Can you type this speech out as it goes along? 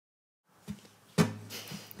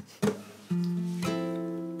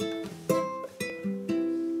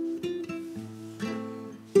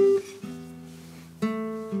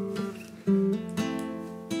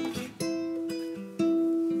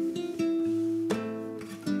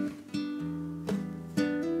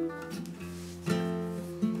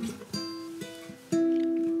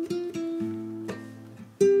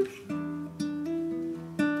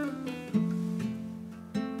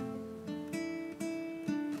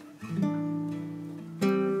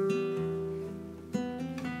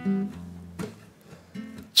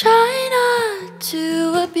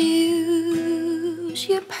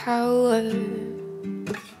power.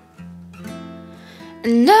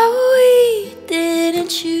 And now we didn't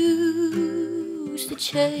choose to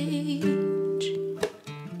change.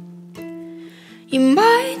 You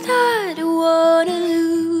might not wanna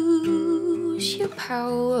lose your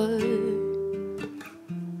power,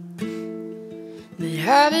 but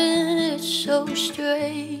having it so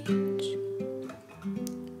strange.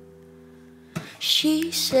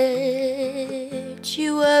 She said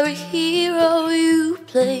you were a hero, you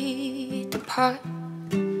played the part,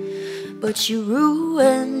 but you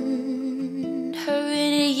ruined her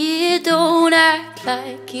in a year. Don't act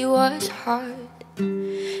like it was hard,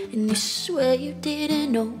 and you swear you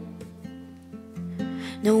didn't know.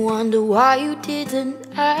 No wonder why you didn't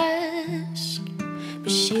ask,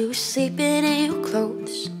 but she was sleeping in your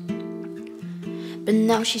clothes. But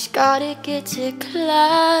now she's gotta get to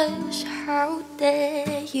class. How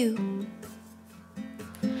dare you?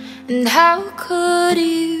 And how could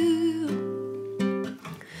you?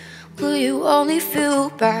 Will you only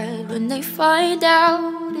feel bad when they find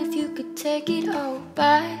out if you could take it all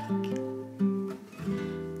back?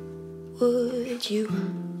 Would you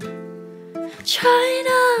try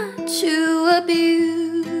not to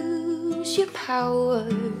abuse your power?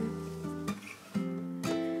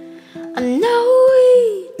 I know we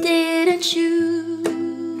didn't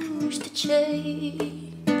choose to change.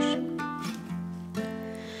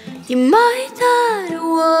 You might not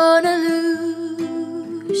wanna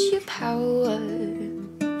lose your power,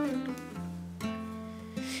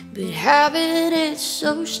 but having it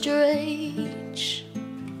so strange.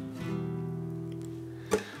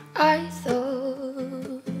 I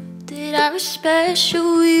thought that I was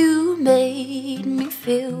special. You made me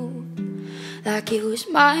feel like it was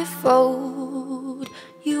my fault.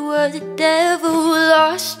 You were the devil,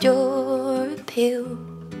 lost your appeal.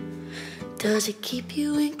 Does it keep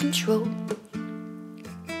you in control?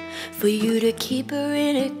 For you to keep her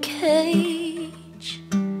in a cage,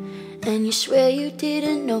 and you swear you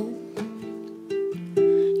didn't know.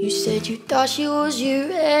 You said you thought she was your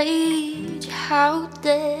age. How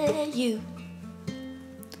dare you?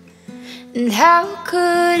 And how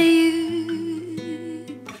could you?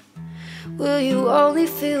 Will you only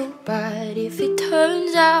feel bad if it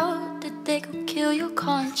turns out that they could kill your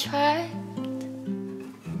contract?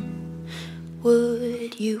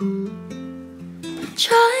 Would you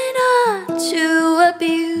try not to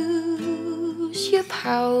abuse your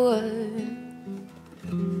power?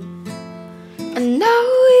 And now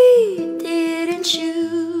we didn't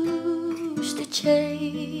choose to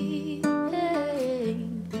change.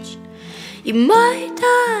 You might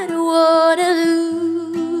not wanna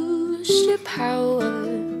lose your power,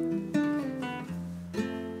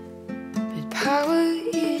 but power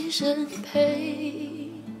isn't pain.